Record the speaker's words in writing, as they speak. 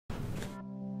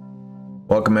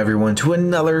Welcome everyone to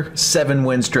another 7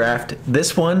 wins draft.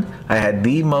 This one, I had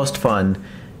the most fun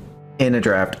in a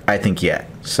draft, I think, yet.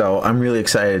 So I'm really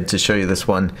excited to show you this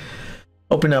one.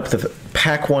 Open up the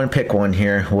pack one, pick one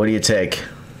here. What do you take?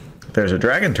 There's a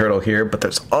dragon turtle here, but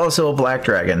there's also a black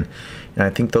dragon. And I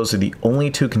think those are the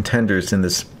only two contenders in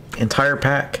this entire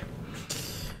pack.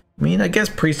 I mean, I guess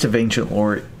Priest of Ancient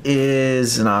Lore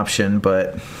is an option,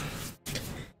 but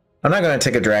I'm not going to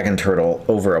take a dragon turtle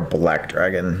over a black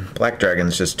dragon. Black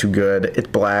dragon's just too good. It's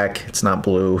black. It's not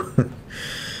blue.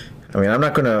 I mean, I'm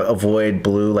not going to avoid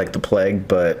blue like the plague,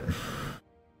 but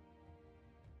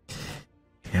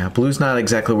yeah, blue's not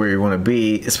exactly where you want to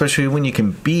be, especially when you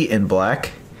can be in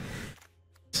black.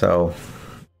 So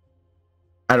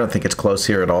I don't think it's close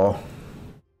here at all.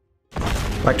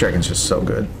 Black dragon's just so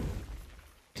good.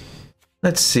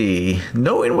 Let's see.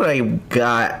 Knowing what I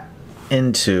got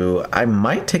into, I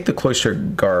might take the Cloister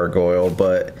Gargoyle,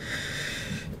 but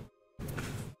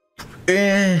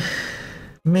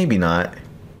maybe not.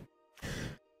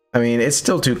 I mean, it's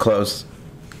still too close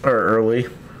or early.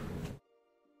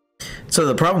 So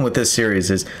the problem with this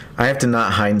series is I have to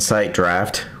not hindsight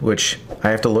draft, which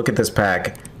I have to look at this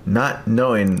pack not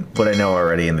knowing what I know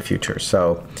already in the future.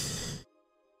 So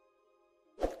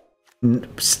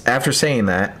after saying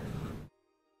that,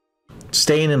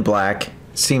 staying in black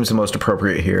seems the most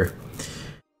appropriate here.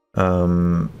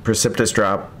 Precipitous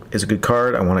Drop is a good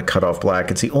card. I want to cut off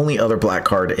black. It's the only other black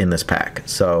card in this pack.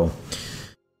 So,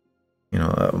 you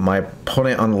know, my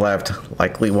opponent on the left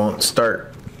likely won't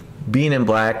start being in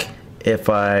black if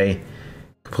I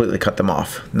completely cut them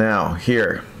off. Now,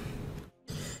 here,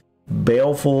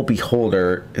 Baleful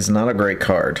Beholder is not a great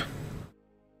card.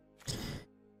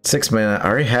 6 mana. I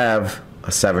already have a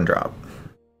 7-drop.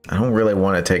 I don't really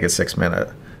want to take a 6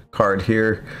 mana card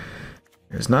here.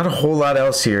 There's not a whole lot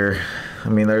else here. I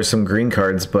mean, there's some green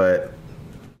cards, but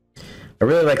I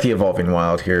really like the Evolving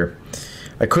Wild here.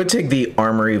 I could take the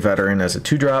Armory Veteran as a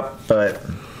 2-drop, but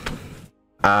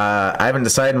I haven't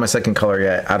decided my second color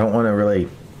yet. I don't want to really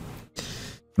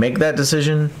make that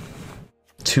decision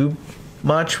too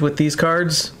much with these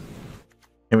cards.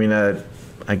 I mean,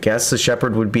 I guess the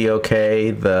Shepherd would be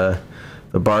okay. The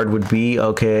Bard would be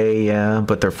okay, yeah,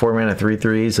 but they're 4 mana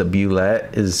 3/3s. A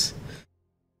Buuut is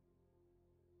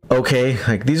okay.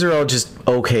 Like, these are all just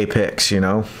okay picks, you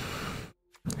know?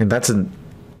 And that's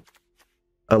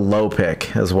a low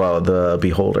pick as well, the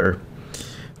Beholder.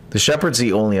 The Shepherd's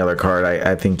the only other card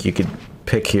I think you could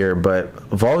pick here, but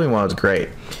Evolving Wild's great.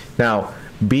 Now,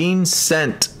 being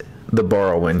sent the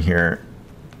Borrowin here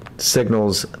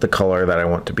signals the color that I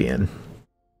want to be in.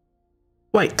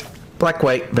 White.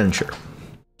 Black-white Venture.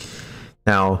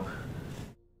 Now,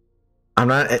 I'm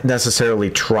not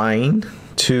necessarily trying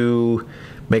to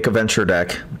make a Venture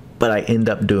deck, but I end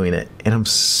up doing it. And I'm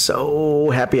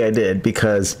so happy I did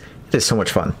because it is so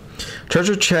much fun.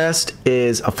 Treasure Chest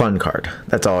is a fun card.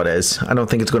 That's all it is. I don't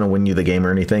think it's going to win you the game or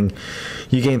anything.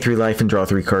 You gain 3 life and draw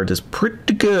 3 cards is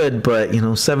pretty good, but, you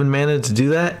know, 7 mana to do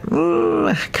that?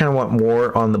 I kind of want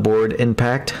more on the board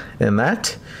impact than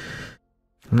that.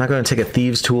 I'm not going to take a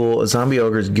Thieves' Tool. A Zombie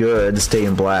Ogre is good to stay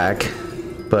in black.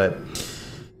 But,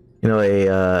 you know,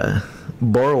 a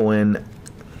Borrowin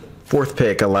 4th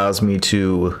pick allows me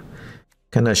to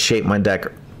kind of shape my deck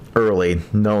early,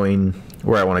 knowing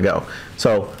where I want to go.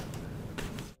 So,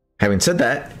 having said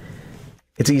that,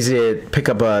 it's easy to pick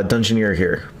up a Dungeoneer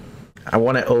here. I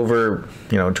want it over,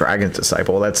 you know, Dragon's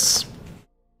Disciple. It's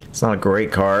not a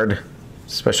great card,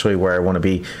 especially where I want to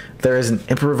be. There is an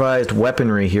improvised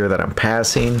weaponry here that I'm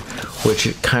passing,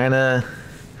 which kind of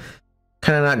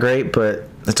not great, but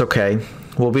it's okay.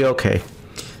 We'll be okay.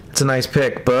 It's a nice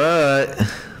pick, but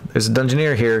there's a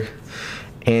Dungeoneer here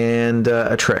and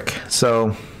a trick.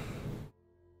 So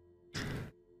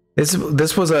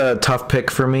this was a tough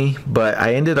pick for me, but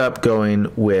I ended up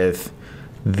going with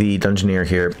the Dungeoneer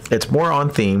here. It's more on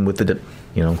theme with the,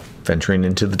 you know, venturing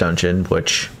into the dungeon,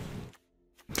 which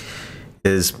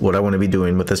is what I want to be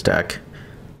doing with this deck.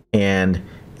 And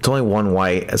it's only 1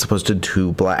 white as opposed to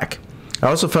 2 black. I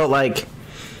also felt like,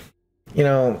 you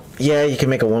know, yeah, you can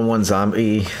make a 1/1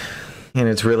 zombie, and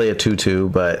it's really a 2/2,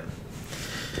 but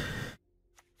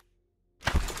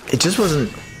it just wasn't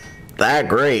that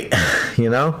great, you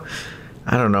know?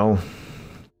 I don't know.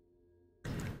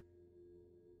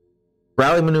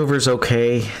 Rally Maneuver is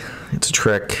okay. It's a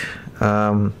trick.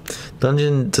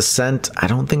 Dungeon Descent, I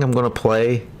don't think I'm going to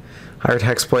play. Hired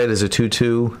Hexblade is a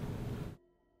 2/2.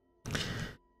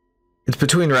 It's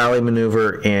between Rally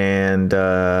Maneuver and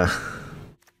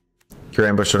your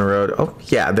Ambush on the Road. Oh,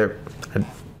 yeah, I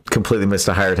completely missed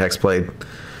a Hired Hexblade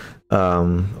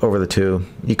over the 2.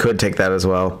 You could take that as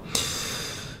well.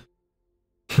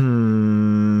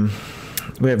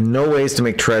 We have no ways to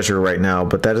make treasure right now,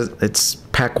 but it's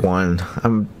pack 1.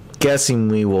 I'm guessing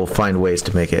we will find ways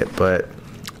to make it, but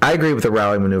I agree with the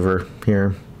rally maneuver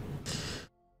here.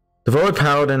 Devoted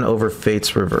Paladin over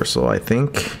Fate's Reversal, I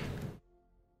think.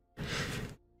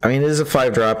 I mean, it is a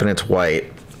 5-drop and it's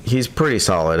white. He's pretty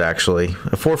solid, actually.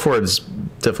 A 4/4 is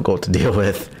difficult to deal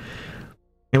with.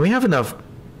 And we have enough,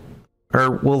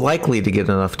 or we're likely to get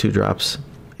enough 2-drops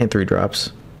and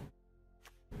 3-drops.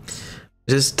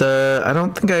 Just, I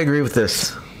don't think I agree with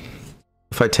this.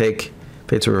 If I take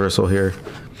Fate's Reversal here.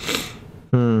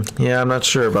 Yeah, I'm not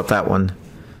sure about that one.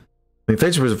 I mean,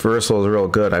 Fate's Reversal is real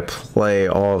good. I play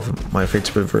all of my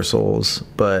Fate's Reversals,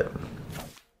 but...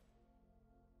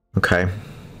 Okay.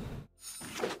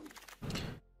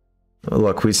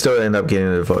 Look, we still end up getting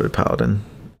a Devoted Paladin.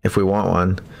 If we want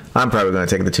one. I'm probably going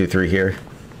to take the 2/3 here.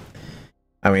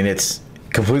 I mean, it's...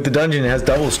 Complete the dungeon, it has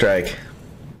double strike.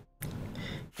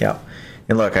 Yep.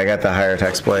 And look, I got the higher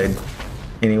text blade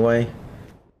anyway.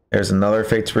 There's another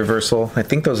Fate's Reversal. I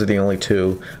think those are the only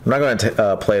 2. I'm not going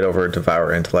to play it over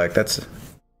Devour Intellect. That's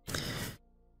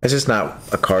just not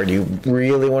a card you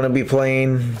really want to be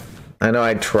playing. I know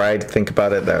I tried to think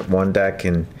about it, that one deck,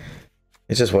 and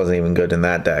it just wasn't even good in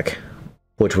that deck,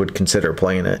 which would consider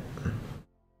playing it.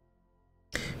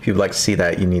 If you'd like to see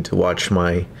that, you need to watch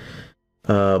my,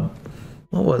 what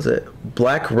was it?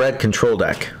 Black-Red Control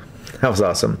deck. That was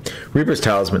awesome. Reaper's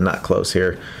Talisman, not close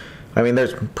here. I mean,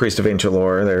 there's Priest of Ancient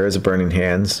Lore. There is a Burning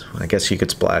Hands. I guess you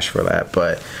could splash for that,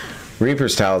 but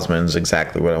Reaper's Talisman is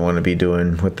exactly what I want to be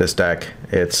doing with this deck.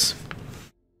 It's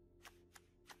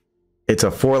a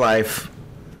 4-life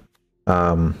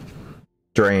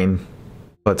drain,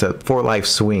 but it's a 4-life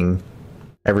swing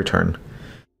every turn.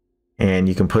 And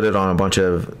you can put it on a bunch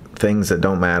of things that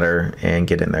don't matter and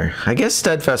get in there. I guess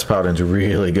Steadfast Paladin's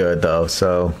really good, though,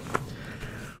 so...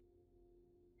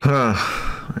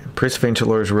 Priest of Ancient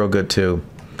Lore is real good too,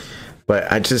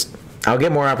 but I'll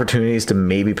get more opportunities to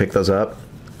maybe pick those up.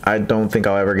 I don't think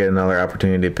I'll ever get another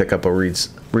opportunity to pick up a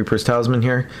Reaper's Talisman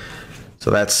here, so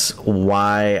that's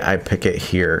why I pick it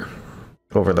here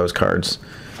over those cards.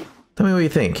 Tell me what you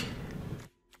think.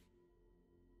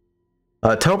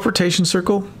 Teleportation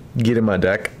Circle, get in my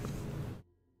deck.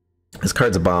 This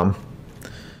card's a bomb.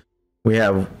 We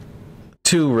have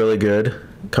 2 really good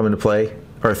come into play.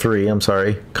 Or 3, I'm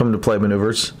sorry, come into play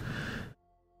maneuvers.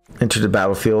 Enter the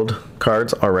battlefield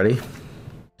cards already.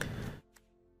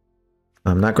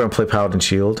 I'm not going to play Paladin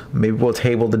Shield. Maybe we'll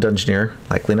table the Dungeoneer.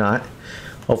 Likely not.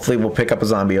 Hopefully we'll pick up a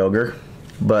Zombie Ogre.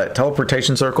 But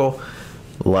Teleportation Circle,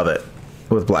 love it.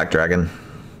 With Black Dragon.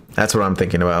 That's what I'm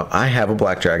thinking about. I have a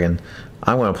Black Dragon.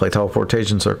 I want to play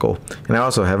Teleportation Circle. And I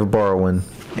also have a Borrowing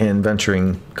and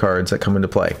Venturing cards that come into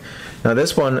play. Now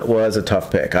this one was a tough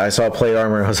pick. I saw Plate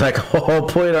Armor. I was like, oh,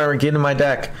 Plate Armor, get in my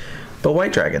deck. But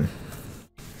White Dragon.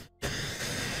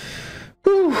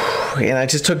 Whew. And I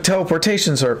just took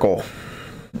Teleportation Circle.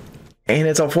 And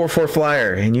it's a 4/4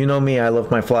 flyer. And you know me, I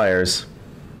love my flyers.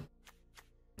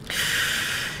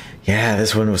 Yeah,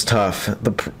 this one was tough.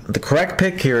 The correct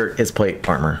pick here is Plate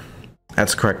Armor.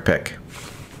 That's the correct pick.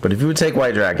 But if you would take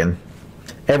White Dragon,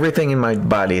 everything in my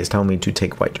body is telling me to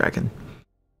take White Dragon.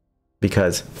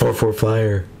 Because 4/4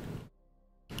 flyer.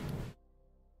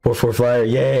 4/4 flyer,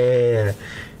 yeah.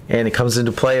 And it comes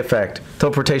into play effect.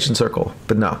 Teleportation Circle.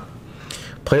 But no.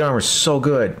 Plate Armor is so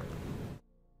good.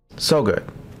 So good.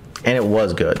 And it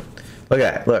was good. Look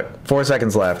at it. Look. 4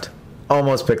 seconds left.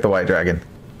 Almost picked the White Dragon.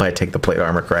 But I take the Plate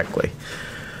Armor correctly.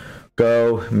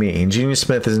 Go me. Ingenious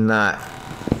Smith is not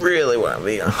really what I'm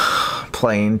being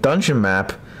playing. Dungeon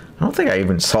Map. I don't think I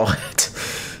even saw it.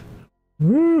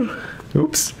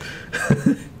 Oops.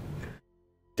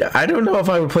 I don't know if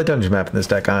I would play Dungeon Map in this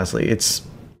deck, honestly. It's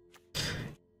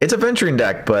a venturing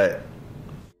deck, but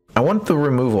I want the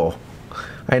removal.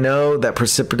 I know that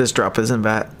Precipitous Drop isn't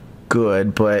that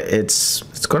good, but it's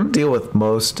going to deal with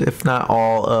most, if not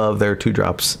all, of their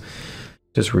 2-drops.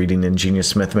 Just reading Ingenious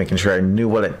Smith, making sure I knew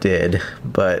what it did,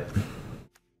 but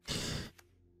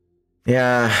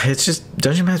yeah, it's just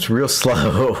Dungeon Map's real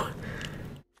slow.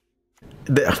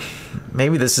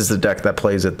 Maybe this is the deck that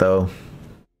plays it though,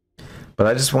 but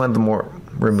I just wanted the more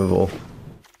removal.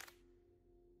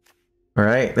 All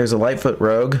right, there's a Lightfoot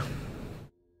Rogue.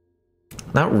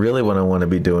 Not really what I want to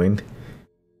be doing.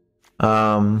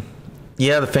 Yeah,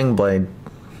 the Fang Blade.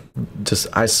 Just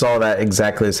I saw that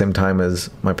exactly the same time as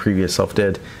my previous self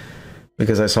did,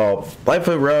 because I saw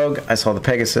Lightfoot Rogue, I saw the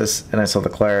Pegasus, and I saw the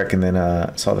Cleric, and then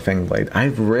saw the Fang Blade.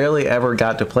 I've rarely ever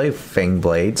got to play Fang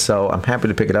Blade, so I'm happy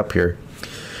to pick it up here.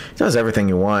 It does everything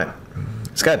you want.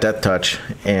 It's got Death Touch,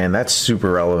 and that's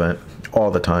super relevant all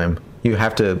the time. You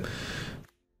have to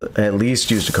at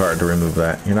least used a card to remove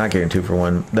that. You're not getting 2 for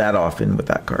 1 that often with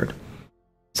that card.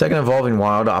 Second Evolving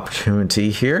Wild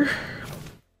opportunity here.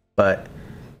 But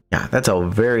yeah, that's a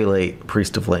very late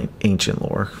Priest of Ancient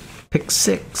Lore. Pick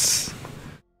 6.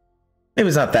 Maybe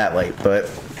it's not that late, but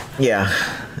yeah.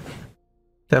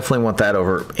 Definitely want that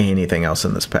over anything else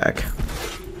in this pack.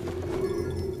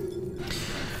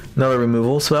 Another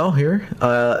removal spell here.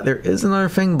 There is another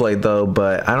Fang Blade though,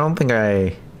 but I don't think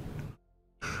I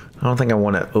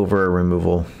want it over a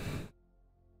removal.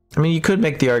 I mean, you could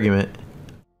make the argument.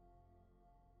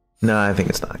 No, I think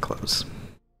it's not close.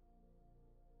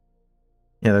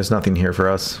 Yeah, there's nothing here for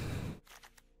us.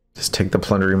 Just take the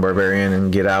Plundering Barbarian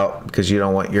and get out because you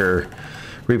don't want your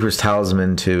Reaper's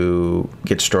Talisman to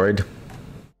get destroyed.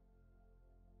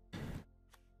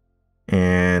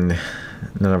 And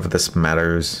none of this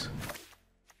matters.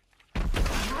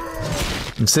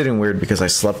 I'm sitting weird because I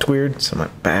slept weird, so my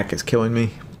back is killing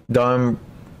me.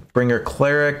 Dawnbringer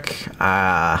Cleric.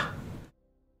 Yeah,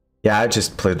 I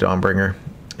just played Dawnbringer.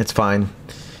 It's fine.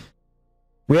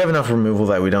 We have enough removal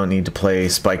that we don't need to play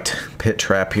Spiked Pit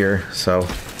Trap here, so.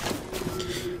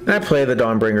 And I play the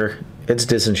Dawnbringer. It's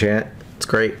Disenchant. It's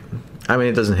great. I mean,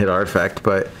 it doesn't hit Artifact,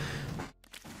 but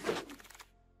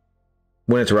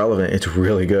when it's relevant, it's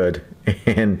really good.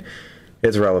 And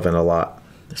it's relevant a lot.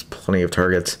 There's plenty of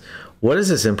targets. What is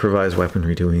this improvised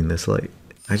weaponry doing this late?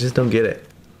 I just don't get it.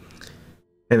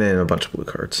 And then a bunch of blue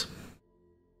cards.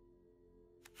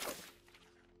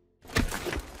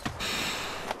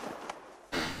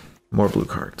 More blue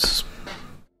cards.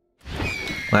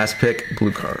 Last pick,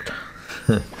 blue card.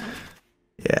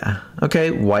 Yeah.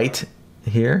 Okay, white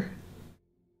here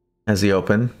as the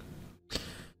open.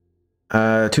 2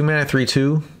 mana,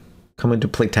 3/2. Come into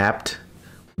play tapped.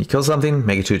 You kill something,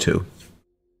 make it 2/2.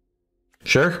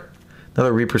 Sure.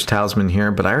 Another Reaper's Talisman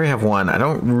here, but I already have one. I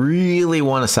don't really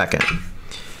want a second.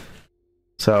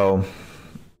 So,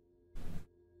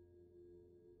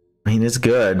 I mean, it's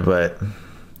good, but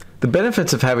the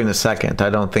benefits of having a second I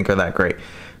don't think are that great.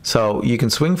 So you can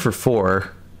swing for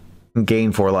 4 and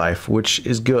gain 4 life, which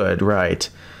is good, right?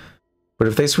 But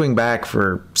if they swing back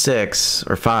for 6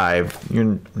 or 5,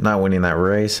 you're not winning that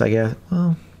race, I guess.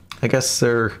 Well, I guess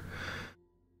they're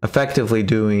effectively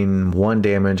doing 1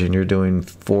 damage and you're doing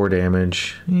 4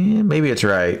 damage. Yeah, maybe it's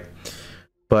right.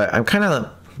 But I'm kind of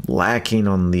lacking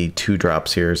on the 2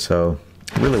 drops here, so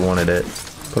I really wanted it.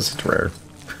 Plus it's rare.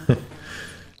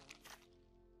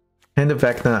 Hand of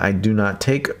Vecna I do not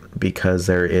take because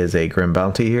there is a Grim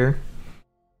Bounty here.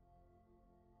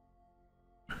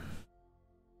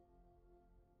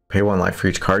 Pay 1 life for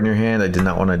each card in your hand. I did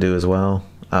not want to do as well.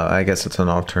 I guess it's an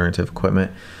alternative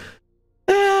equipment.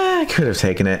 I could have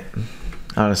taken it,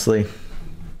 honestly.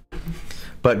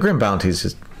 But Grim Bounty is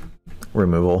just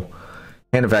removal.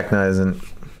 Hand of Vecna isn't.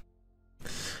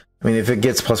 I mean, if it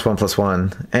gets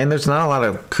 +1/+1, and there's not a lot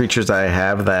of creatures I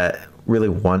have that really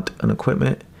want an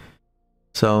equipment.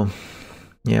 So,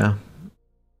 yeah.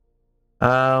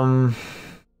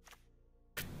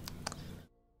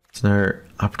 It's another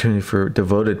opportunity for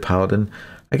Devoted Paladin.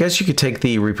 I guess you could take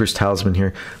the Reaper's Talisman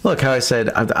here. Look, how I said,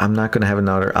 I'm not going to have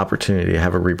another opportunity to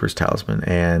have a Reaper's Talisman,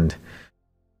 and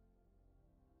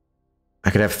I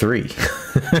could have 3.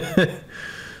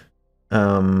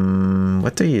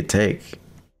 What do you take?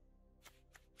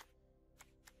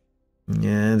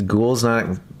 Yeah, Ghoul's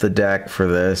not the deck for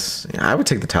this. Yeah, I would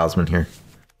take the Talisman here.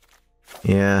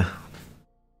 Yeah.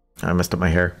 I messed up my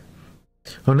hair.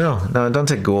 Oh no, no, don't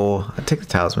take Ghoul. I'd take the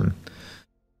Talisman.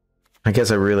 I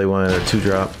guess I really wanted a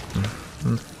 2-drop.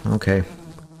 Okay.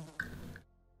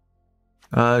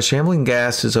 Shambling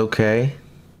Ghast is okay.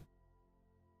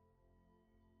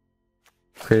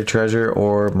 Create a treasure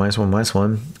or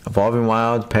 -1/-1. Evolving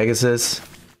Wild, Pegasus.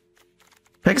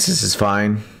 Pegasus is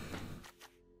fine.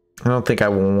 I don't think I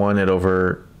want it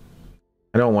over.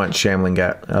 I don't want Shambling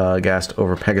Ghast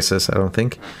over Pegasus, I don't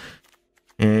think.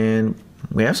 And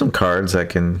we have some cards that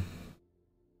can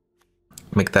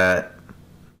make that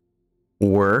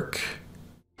work.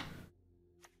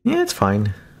 Yeah, it's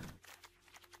fine.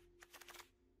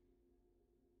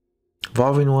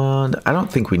 Evolving Wand, I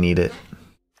don't think we need it.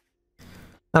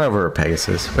 Not over a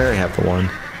Pegasus. We already have the one.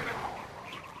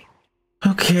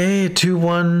 Okay,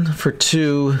 2/1 for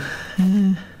 2.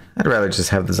 I'd rather just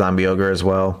have the Zombie Ogre as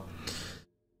well.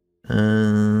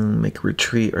 Make a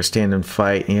retreat or stand and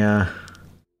fight. Yeah.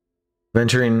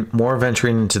 More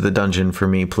venturing into the dungeon for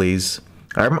me, please.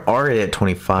 I'm already at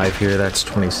 25 here. That's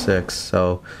 26.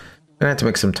 So I'm gonna have to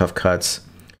make some tough cuts.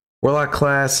 Warlock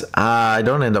class. I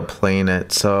don't end up playing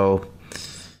it. So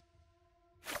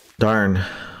darn.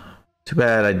 Too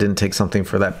bad I didn't take something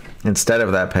for that instead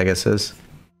of that Pegasus.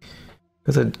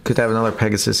 Because I could have another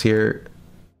Pegasus here.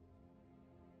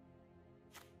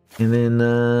 And then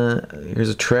here's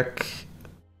a trick.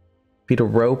 Beat a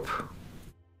rope.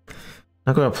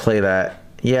 Not going to play that.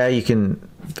 Yeah, you can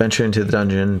venture into the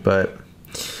dungeon, but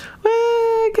well,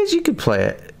 I guess you could play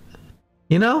it.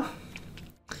 You know,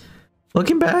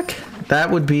 looking back, this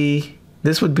would be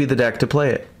the deck to play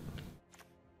it.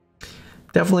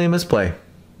 Definitely a misplay.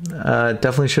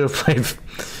 Definitely should have played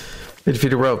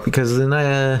Defeat a Rope, because then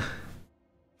I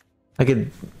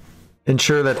could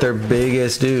ensure that their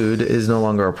biggest dude is no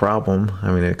longer a problem.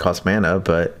 I mean, it costs mana,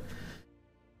 but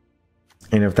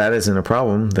and if that isn't a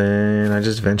problem, then I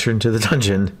just venture into the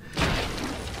dungeon.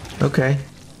 Okay.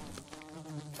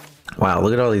 Wow,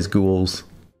 look at all these ghouls.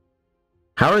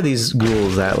 How are these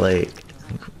ghouls that late?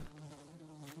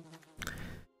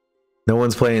 No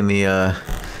one's playing the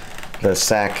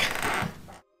sack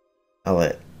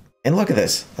outlet. And look at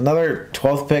this. Another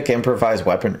 12th pick improvised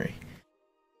weaponry.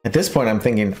 At this point, I'm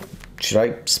thinking, should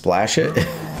I splash it?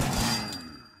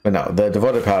 But no, the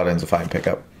Devoted Paladin's a fine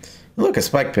pickup. Look, a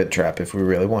Spike Pit Trap if we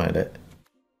really wanted it.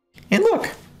 And look,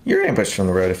 you're ambushed from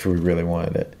the road if we really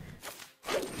wanted it.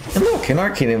 And look, an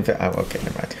Arcane Infant. Oh, okay,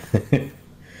 never mind.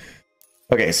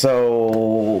 Okay, so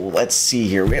let's see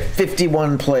here. We have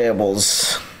 51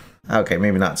 playables. Okay,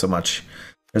 maybe not so much.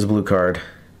 There's a blue card.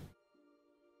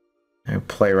 I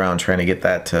play around trying to get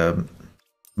that to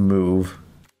move,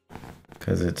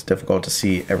 because it's difficult to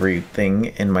see everything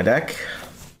in my deck.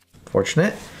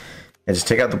 Fortunate. And just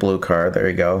take out the blue card. There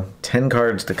you go. 10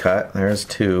 cards to cut. There's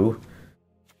 2.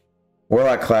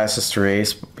 Warlock class is 3.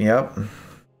 Yep. You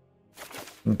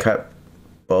can cut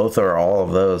both or all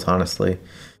of those, honestly.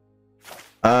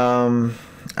 I'm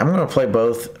going to play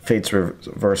both Fate's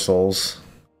Reversals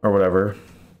or whatever.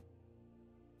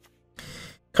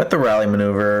 Cut the Rally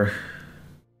Maneuver.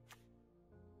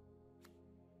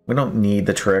 We don't need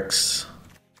the tricks.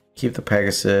 Keep the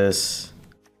Pegasus.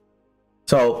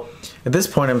 So at this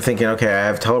point, I'm thinking, okay, I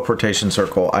have Teleportation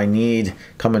Circle. I need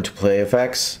come into play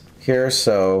effects here.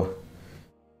 So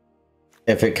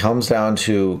if it comes down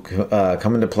to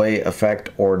come into play effect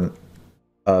or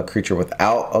a creature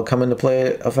without a come into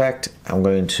play effect, I'm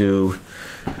going to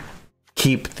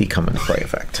keep the come into play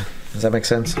effect. Does that make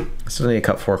sense? So I need to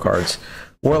cut 4 cards.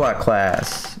 Warlock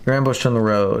class. You're ambushed on the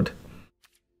road.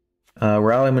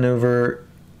 Rally Maneuver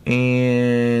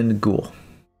and Ghoul.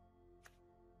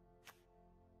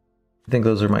 I think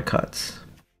those are my cuts.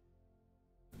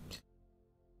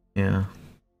 Yeah.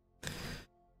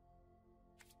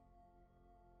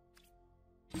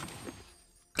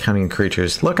 Counting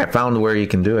creatures. Look, I found where you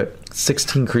can do it.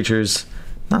 16 creatures.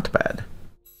 Not bad.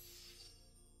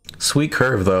 Sweet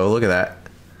curve, though. Look at that.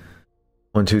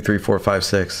 1, 2, 3, 4, 5,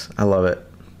 6. I love it.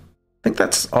 I think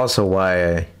that's also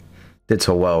why I did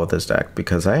so well with this deck,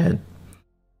 because I had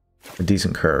a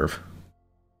decent curve.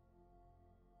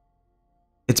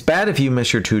 It's bad if you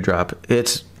miss your 2-drop.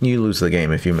 You lose the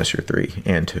game if you miss your 3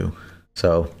 and 2.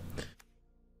 So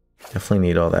definitely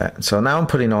need all that. So now I'm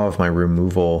putting all of my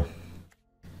removal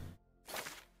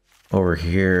over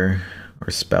here,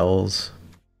 or spells.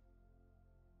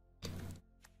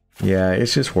 Yeah,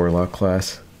 it's just Warlock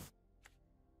class.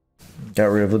 Got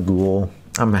rid of the Ghoul.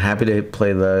 I'm happy to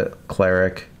play the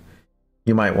Cleric.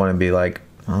 You might want to be like,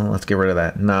 oh, let's get rid of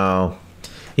that. No.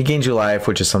 He gains you life,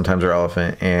 which is sometimes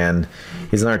irrelevant, and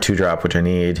he's another 2-drop, which I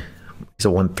need. He's a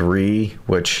 1/3,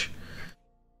 which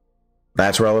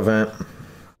that's relevant.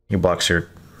 He blocks your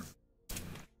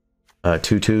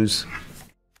 2/2s.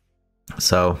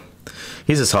 So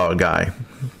he's a solid guy.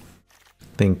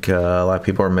 I think a lot of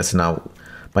people are missing out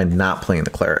by not playing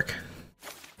the Cleric.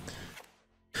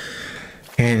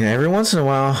 And every once in a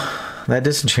while, that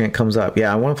disenchant comes up.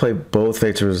 Yeah, I want to play both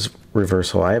Fate's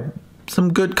Reversal. I have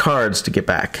some good cards to get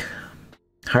back.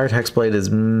 Hired Hexblade is...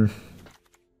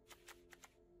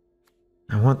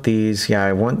 I want these. Yeah,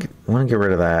 I want to get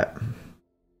rid of that.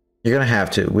 You're going to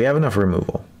have to. We have enough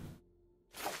removal.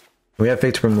 We have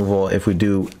Fate's Removal if we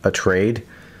do a trade.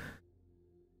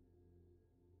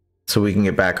 So we can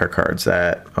get back our cards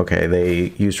that, okay, they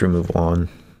used removal on.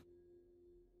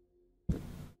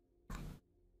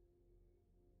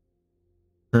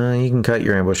 You can cut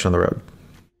your ambush on the road.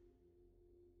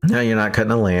 No, you're not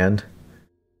cutting a land.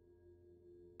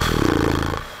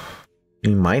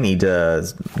 You might need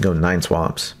to go 9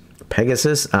 swamps.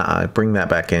 Pegasus? Bring that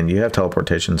back in. You have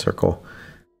Teleportation Circle.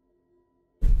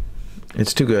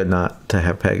 It's too good not to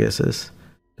have Pegasus.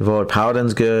 Devoted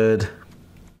Paladin's good.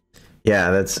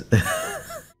 Yeah, that's...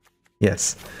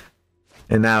 Yes.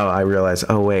 And now I realize,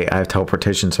 oh wait, I have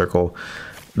Teleportation Circle.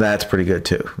 That's pretty good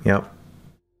too. Yep.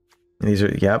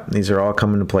 These are all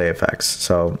coming to play effects.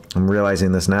 So I'm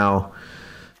realizing this now.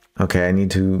 Okay, I need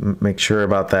to make sure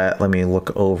about that. Let me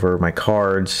look over my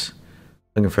cards.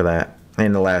 Looking for that.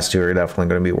 And the last two are definitely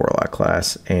going to be Warlock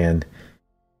class and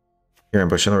your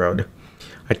Ambush in the Road.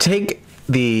 I take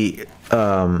the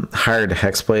Hired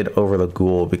Hexblade over the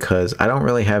Ghoul because I don't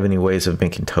really have any ways of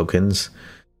making tokens.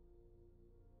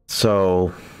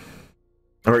 So,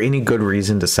 or any good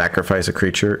reason to sacrifice a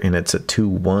creature, and it's a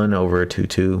 2/1 over a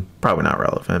 2/2. Probably not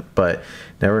relevant, but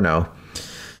never know.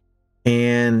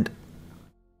 And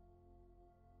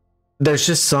there's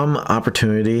just some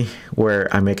opportunity where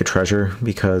I make a treasure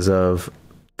because of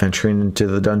venturing into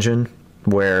the dungeon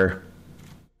where,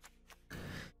 you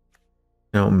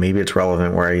know, maybe it's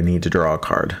relevant where I need to draw a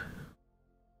card.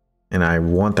 And I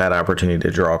want that opportunity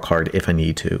to draw a card if I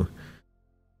need to.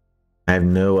 I have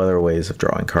no other ways of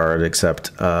drawing cards except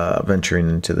venturing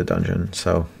into the dungeon.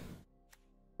 So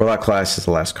Warlock class is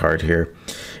the last card here.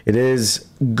 It is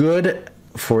good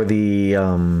for the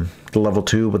level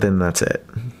 2, but then that's it.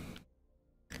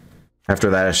 After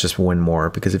that, it's just win more,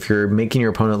 because if you're making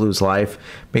your opponent lose life,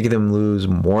 making them lose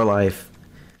more life,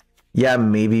 yeah,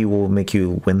 maybe we'll make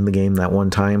you win the game that one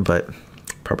time, but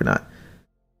probably not.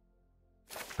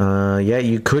 Yeah,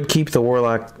 you could keep the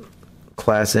Warlock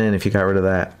class in if you got rid of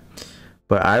that,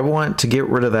 but I want to get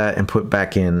rid of that and put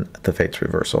back in the Fates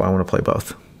Reversal. I want to play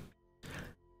both,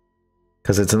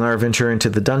 because it's another venture into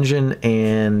the dungeon,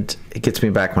 and it gets me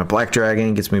back my Black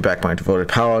Dragon, gets me back my Devoted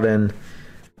Paladin,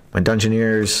 my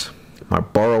Dungeoneers, my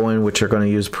Borrowing, which are going to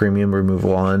use premium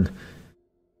removal on,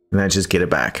 and I just get it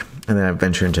back, and then I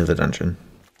venture into the dungeon.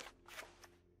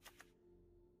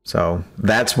 So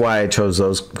that's why I chose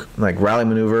those. Like Rally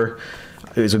Maneuver,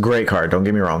 it was a great card, don't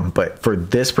get me wrong, but for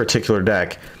this particular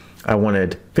deck, I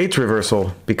wanted Fates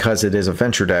Reversal because it is a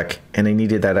venture deck, and I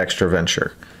needed that extra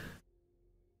venture.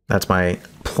 That's my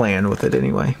plan with it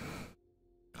anyway.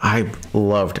 I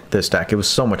loved this deck. It was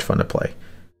so much fun to play.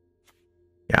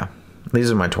 Yeah,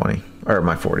 these are my 20, or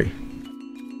my 40.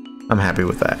 I'm happy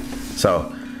with that.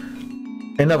 So,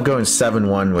 end up going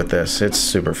 7-1 with this. It's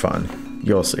super fun.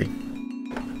 You'll see.